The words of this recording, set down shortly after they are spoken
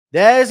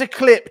There's a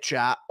clip,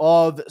 chat,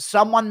 of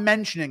someone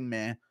mentioning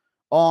me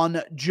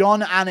on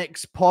John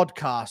Anik's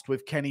podcast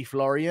with Kenny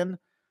Florian,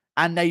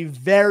 and they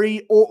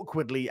very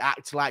awkwardly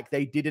act like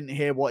they didn't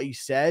hear what he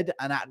said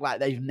and act like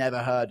they've never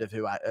heard of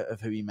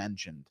who he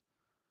mentioned.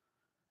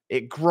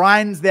 It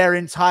grinds their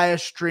entire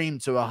stream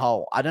to a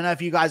halt. I don't know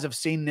if you guys have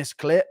seen this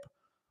clip,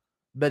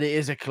 but it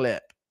is a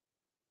clip.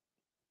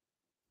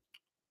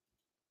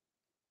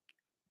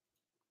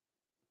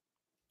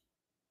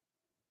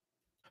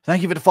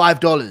 Thank you for the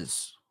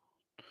 $5.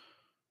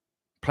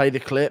 Play the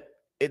clip.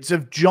 It's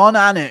of John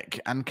Anik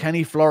and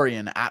Kenny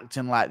Florian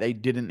acting like they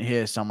didn't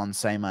hear someone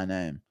say my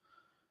name.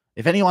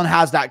 If anyone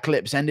has that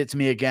clip, send it to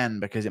me again,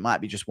 because it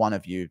might be just one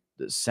of you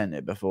that sent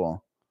it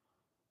before.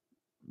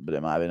 But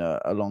it might have been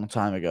a long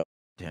time ago.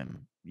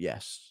 Him,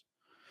 yes.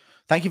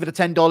 Thank you for the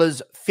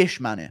 $10. Fish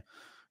money.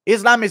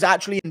 Islam is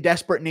actually in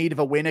desperate need of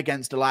a win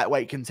against a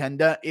lightweight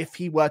contender. If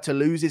he were to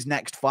lose his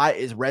next fight,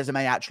 his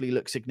resume actually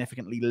looks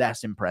significantly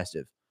less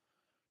impressive.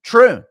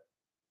 True.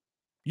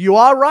 You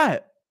are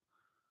right.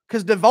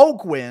 Because the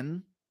Volk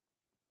win,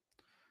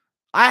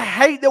 I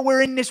hate that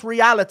we're in this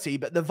reality,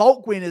 but the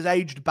Volk win has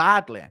aged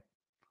badly.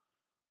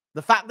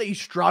 The fact that he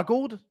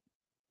struggled.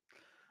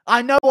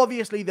 I know,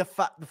 obviously, the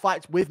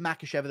fights with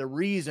Makhachev are the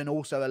reason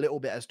also a little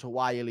bit as to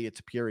why Ilia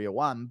Topuria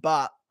won,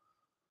 but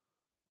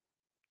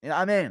you know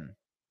what I mean?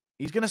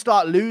 He's going to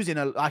start losing.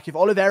 Like, if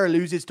Oliveira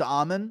loses to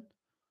Arman,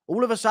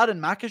 all of a sudden,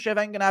 Makhachev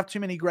ain't going to have too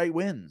many great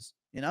wins,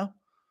 you know?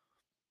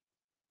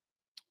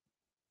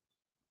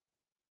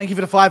 Thank you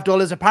for the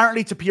 $5.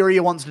 Apparently, Topuria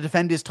wants to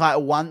defend his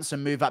title once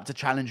and move up to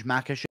challenge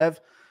Makhachev.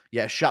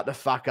 Yeah, shut the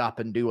fuck up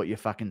and do what you're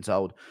fucking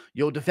told.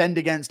 You'll defend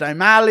against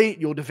O'Malley,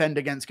 you'll defend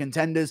against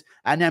contenders,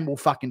 and then we'll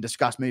fucking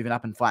discuss moving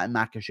up and fighting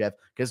Makhachev.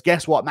 Because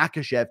guess what?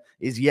 Makhachev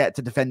is yet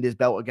to defend his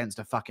belt against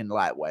a fucking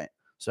lightweight.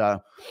 So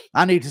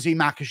I need to see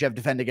Makhachev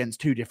defend against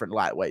 2 different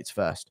lightweights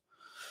first.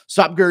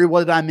 Sup, Guru,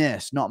 what did I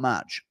miss? Not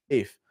much.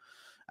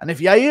 And if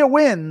Yair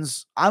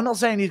wins, I'm not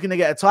saying he's going to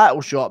get a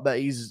title shot, but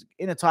he's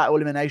in a title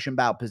elimination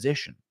bout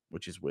position,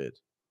 which is weird.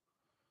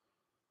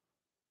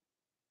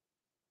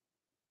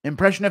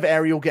 Impression of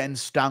Ariel getting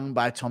stung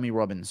by Tommy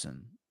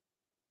Robinson.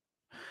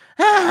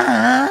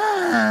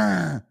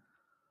 Right,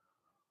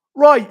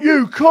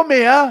 you come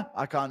here.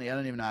 I don't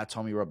even know how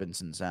Tommy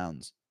Robinson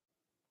sounds.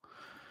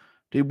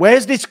 Dude,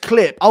 where's this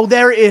clip? Oh,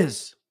 there it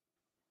is.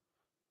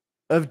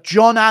 Of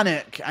John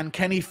Anik and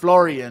Kenny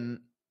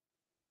Florian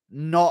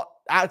not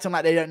acting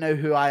like they don't know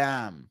who I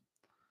am.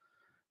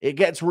 It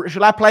gets.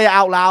 Should I play it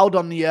out loud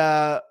on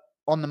the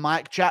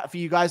mic chat for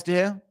you guys to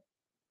hear?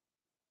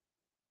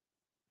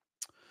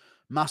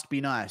 Must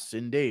be nice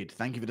indeed.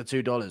 Thank you for the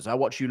 $2. I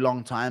watch you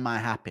long time. I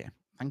happy.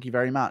 Thank you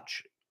very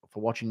much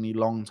for watching me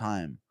long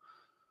time.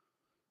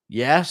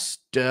 Yes,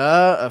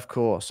 duh. Of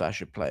course, I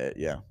should play it.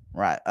 Yeah,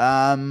 right.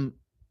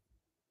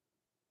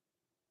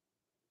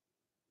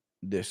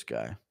 This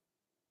guy.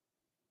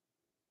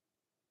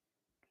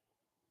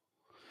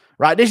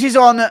 Right, this is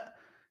on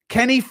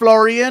Kenny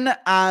Florian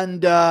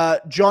and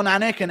John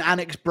Anik and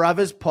Anik's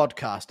brothers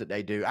podcast that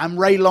they do. And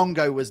Ray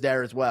Longo was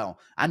there as well.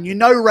 And you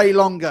know Ray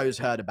Longo's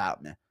heard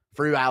about me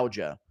through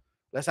Alger.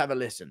 Let's have a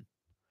listen.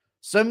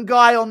 Some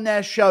guy on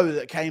their show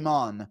that came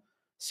on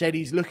said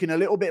he's looking a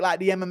little bit like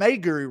the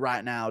MMA guru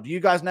right now. Do you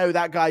guys know who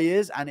that guy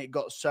is? And it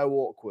got so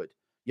awkward.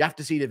 You have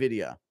to see the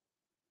video.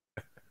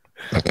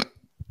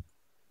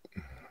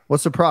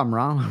 What's the problem,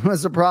 Ron?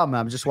 What's the problem?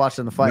 I'm just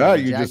watching the fight. No,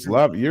 you just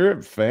love. You're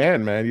a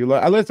fan, man. You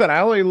love. Listen,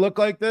 I only look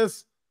like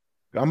this.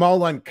 I'm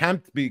all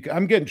unkempt.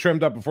 I'm getting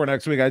trimmed up before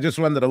next week. I just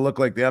wanted to look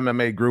like the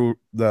MMA guru.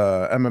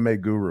 The MMA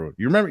guru.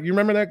 You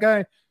remember that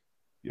guy?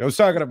 I was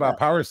talking about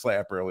Power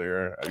Slap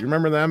earlier. You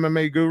remember the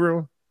MMA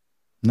guru?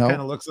 No.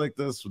 Kind of looks like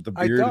this with the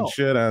beard and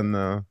shit on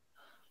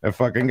that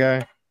fucking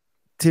guy.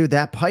 Dude,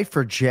 that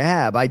Piper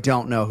jab. I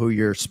don't know who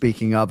you're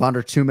speaking of.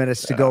 Under 2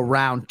 minutes to go,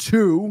 round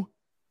 2.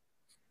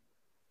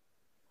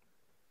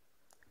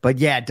 But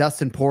yeah,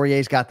 Dustin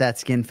Poirier's got that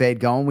skin fade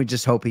going. We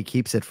just hope he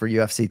keeps it for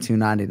UFC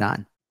 299.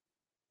 I'm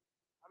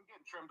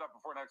getting trimmed up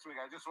before next week.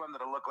 I just wanted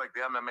to look like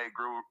the MMA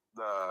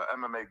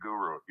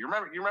guru. You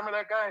remember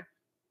that guy?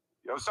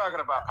 I was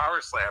talking about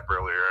Power Slap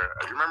earlier.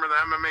 You remember the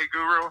MMA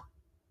guru?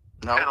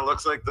 No. Kind of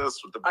looks like this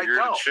with the beard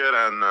and shit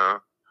on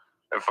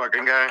that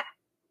fucking guy.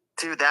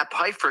 Dude, that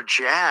Piper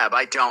jab.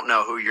 I don't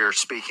know who you're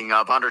speaking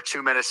of. Under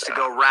 2 minutes to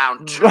go,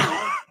 round 2.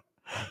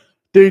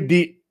 Dude,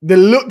 the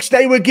looks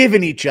they were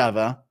giving each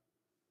other.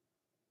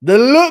 The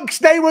looks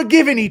they were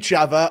giving each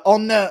other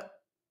on the...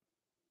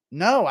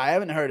 No, I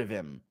haven't heard of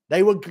him.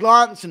 They were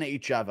glancing at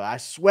each other. I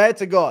swear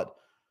to God.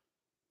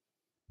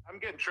 I'm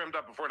getting trimmed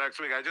up before next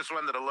week. I just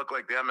wanted to look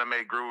like the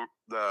MMA guru.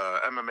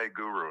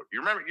 You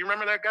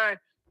remember that guy?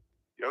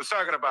 I was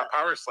talking about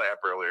Power Slap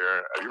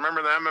earlier. You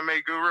remember the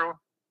MMA guru?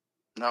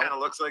 No. Kind of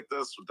looks like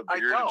this with the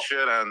beard and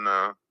shit on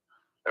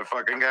that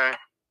fucking guy.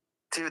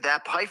 Dude,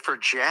 that Piper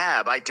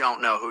jab. I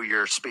don't know who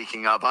you're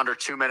speaking of. Under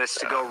 2 minutes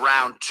to go,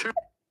 round 2.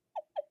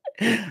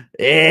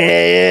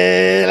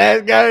 Yeah,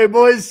 let's go,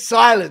 boys.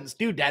 Silence.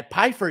 Dude, that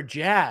Piper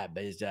jab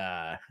is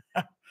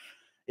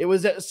it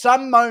was at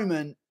some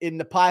moment in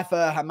the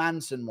Piper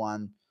Hermanson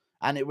one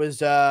And it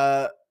was,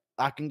 I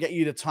can get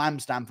you the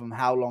timestamp from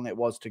how long it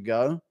was to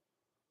go.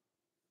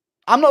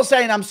 I'm not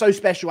saying I'm so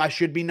special I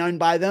should be known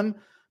by them,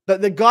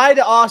 but the guy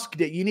that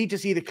asked it, you need to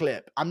see the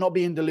clip. I'm not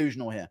being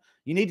delusional here.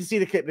 You need to see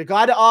the clip. The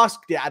guy that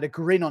asked it had a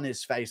grin on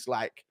his face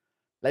like,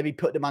 let me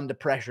put them under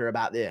pressure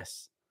about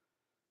this.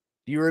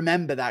 Do you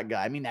remember that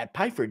guy? I mean, that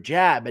pie for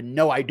jab, and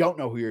no, I don't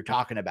know who you're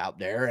talking about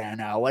there,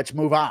 and let's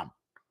move on.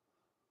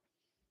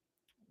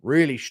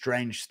 Really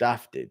strange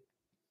stuff, dude.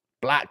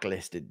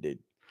 Blacklisted, dude.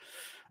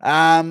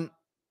 Yeah,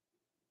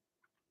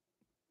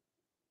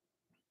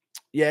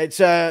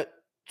 it's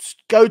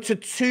go to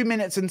 2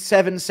 minutes and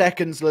 7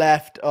 seconds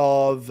left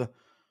of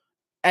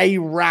a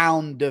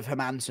round of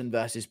Hermansson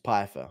versus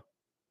Pfeiffer.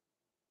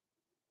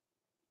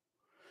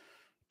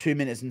 2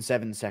 minutes and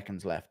 7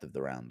 seconds left of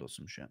the round or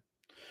some shit.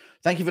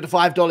 Thank you for the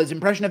 $5.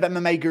 Impression of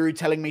MMA Guru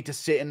telling me to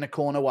sit in the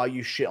corner while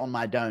you shit on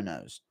my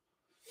donos.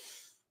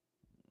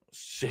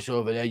 Sit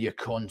over there, you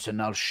cunt,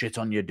 and I'll shit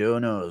on your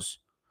donos.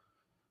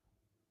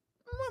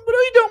 But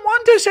I don't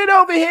want to sit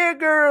over here,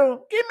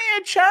 girl. Give me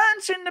a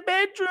chance in the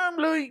bedroom,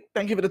 Louis.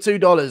 Thank you for the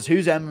 $2.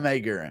 Who's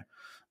MMA Guru?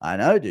 I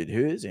know, dude.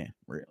 Who is he?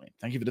 Really?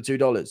 Thank you for the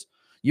 $2.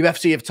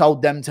 UFC have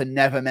told them to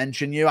never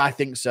mention you. I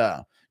think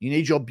so. You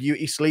need your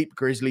beauty sleep,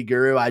 Grizzly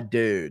Guru. I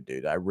do,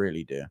 dude. I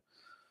really do.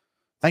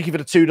 Thank you for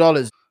the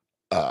 $2.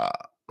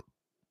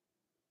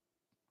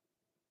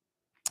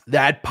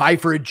 That pie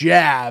for a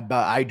jab.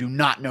 I do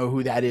not know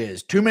who that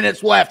is. 2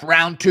 minutes left.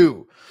 Round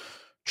 2.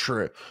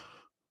 True.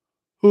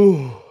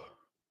 Ooh.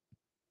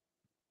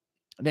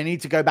 They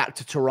need to go back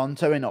to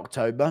Toronto in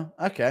October.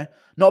 Okay.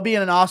 Not being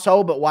an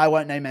asshole, but why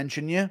won't they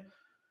mention you?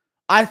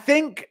 I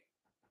think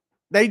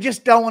they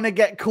just don't want to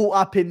get caught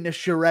up in the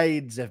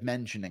charades of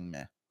mentioning me.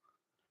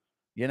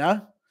 You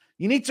know?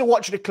 You need to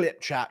watch the clip,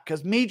 chat,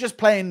 because me just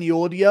playing the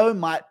audio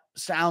might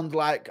sound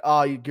like,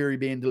 oh, you're Guru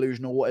being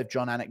delusional. What if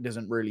John Anik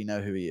doesn't really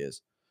know who he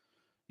is?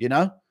 You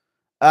know?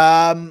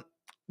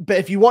 But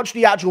if you watch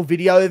the actual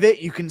video of it,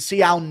 you can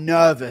see how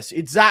nervous.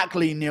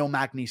 Exactly, Neil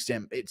Magny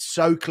Simp. It's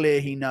so clear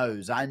he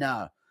knows. I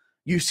know.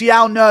 You see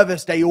how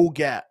nervous they all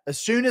get.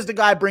 As soon as the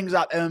guy brings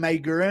up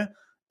MMA Guru,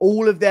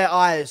 all of their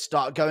eyes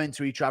start going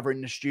to each other in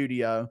the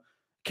studio.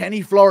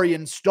 Kenny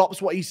Florian stops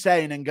what he's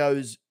saying and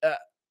goes,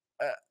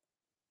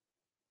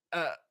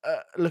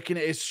 looking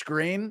at his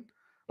screen.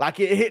 Like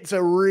it hits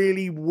a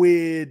really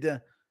weird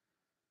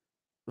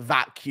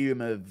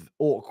vacuum of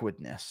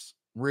awkwardness.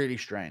 Really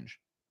strange.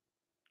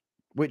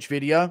 Which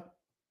video?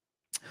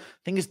 I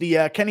think it's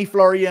the Kenny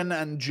Florian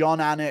and John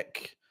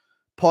Anik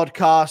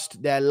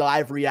podcast, their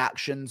live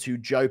reaction to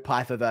Joe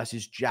Pfeiffer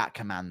versus Jack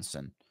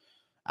Hermansson.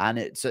 And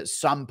it's at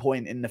some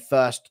point in the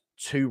first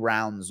 2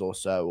 rounds or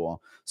so, or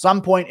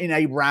some point in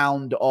a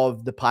round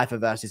of the Pfeiffer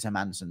versus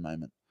Hermansson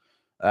moment.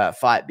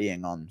 Fight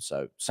being on.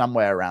 So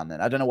somewhere around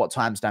then. I don't know what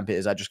timestamp it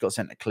is. I just got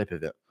sent a clip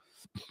of it.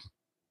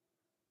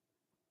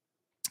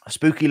 A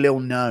spooky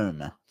little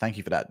gnome. Thank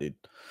you for that, dude.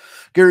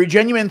 Guru,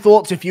 genuine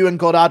thoughts if you and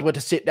Goddard were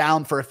to sit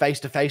down for a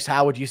face-to-face,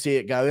 how would you see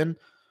it going?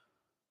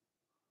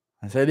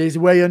 I said, this is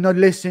where you're not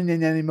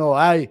listening anymore.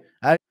 I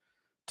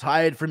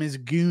tired from his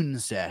goon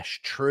sesh.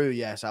 True,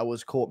 yes. I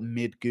was caught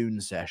mid-goon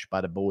sesh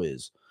by the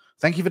boys.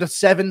 Thank you for the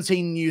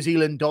 17 New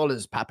Zealand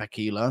dollars, Papa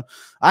Kilo.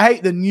 I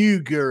hate the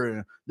new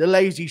Guru, the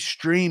lazy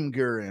stream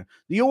Guru,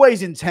 the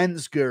always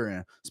intense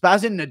Guru,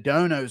 spazzing the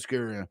donos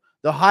Guru,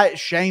 the height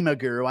shamer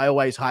Guru. I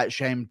always height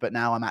shamed, but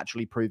now I'm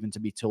actually proven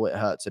to be tall. It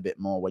hurts a bit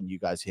more when you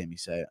guys hear me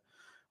say it.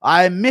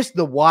 I miss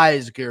the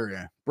wise Guru,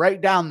 break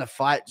down the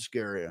fights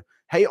Guru,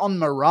 hate on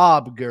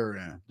Marab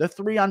Guru, the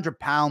 300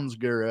 pounds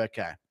Guru.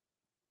 Okay.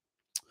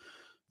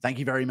 Thank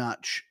you very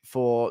much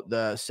for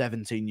the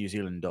 17 New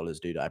Zealand dollars,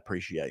 dude. I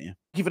appreciate you.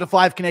 Thank you for the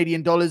 5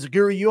 Canadian dollars.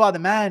 Guru, you are the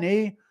man,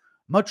 eh?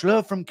 Much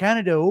love from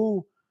Canada.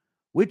 Oh,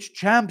 which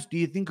champs do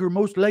you think are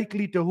most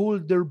likely to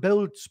hold their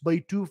belts by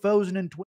 2020?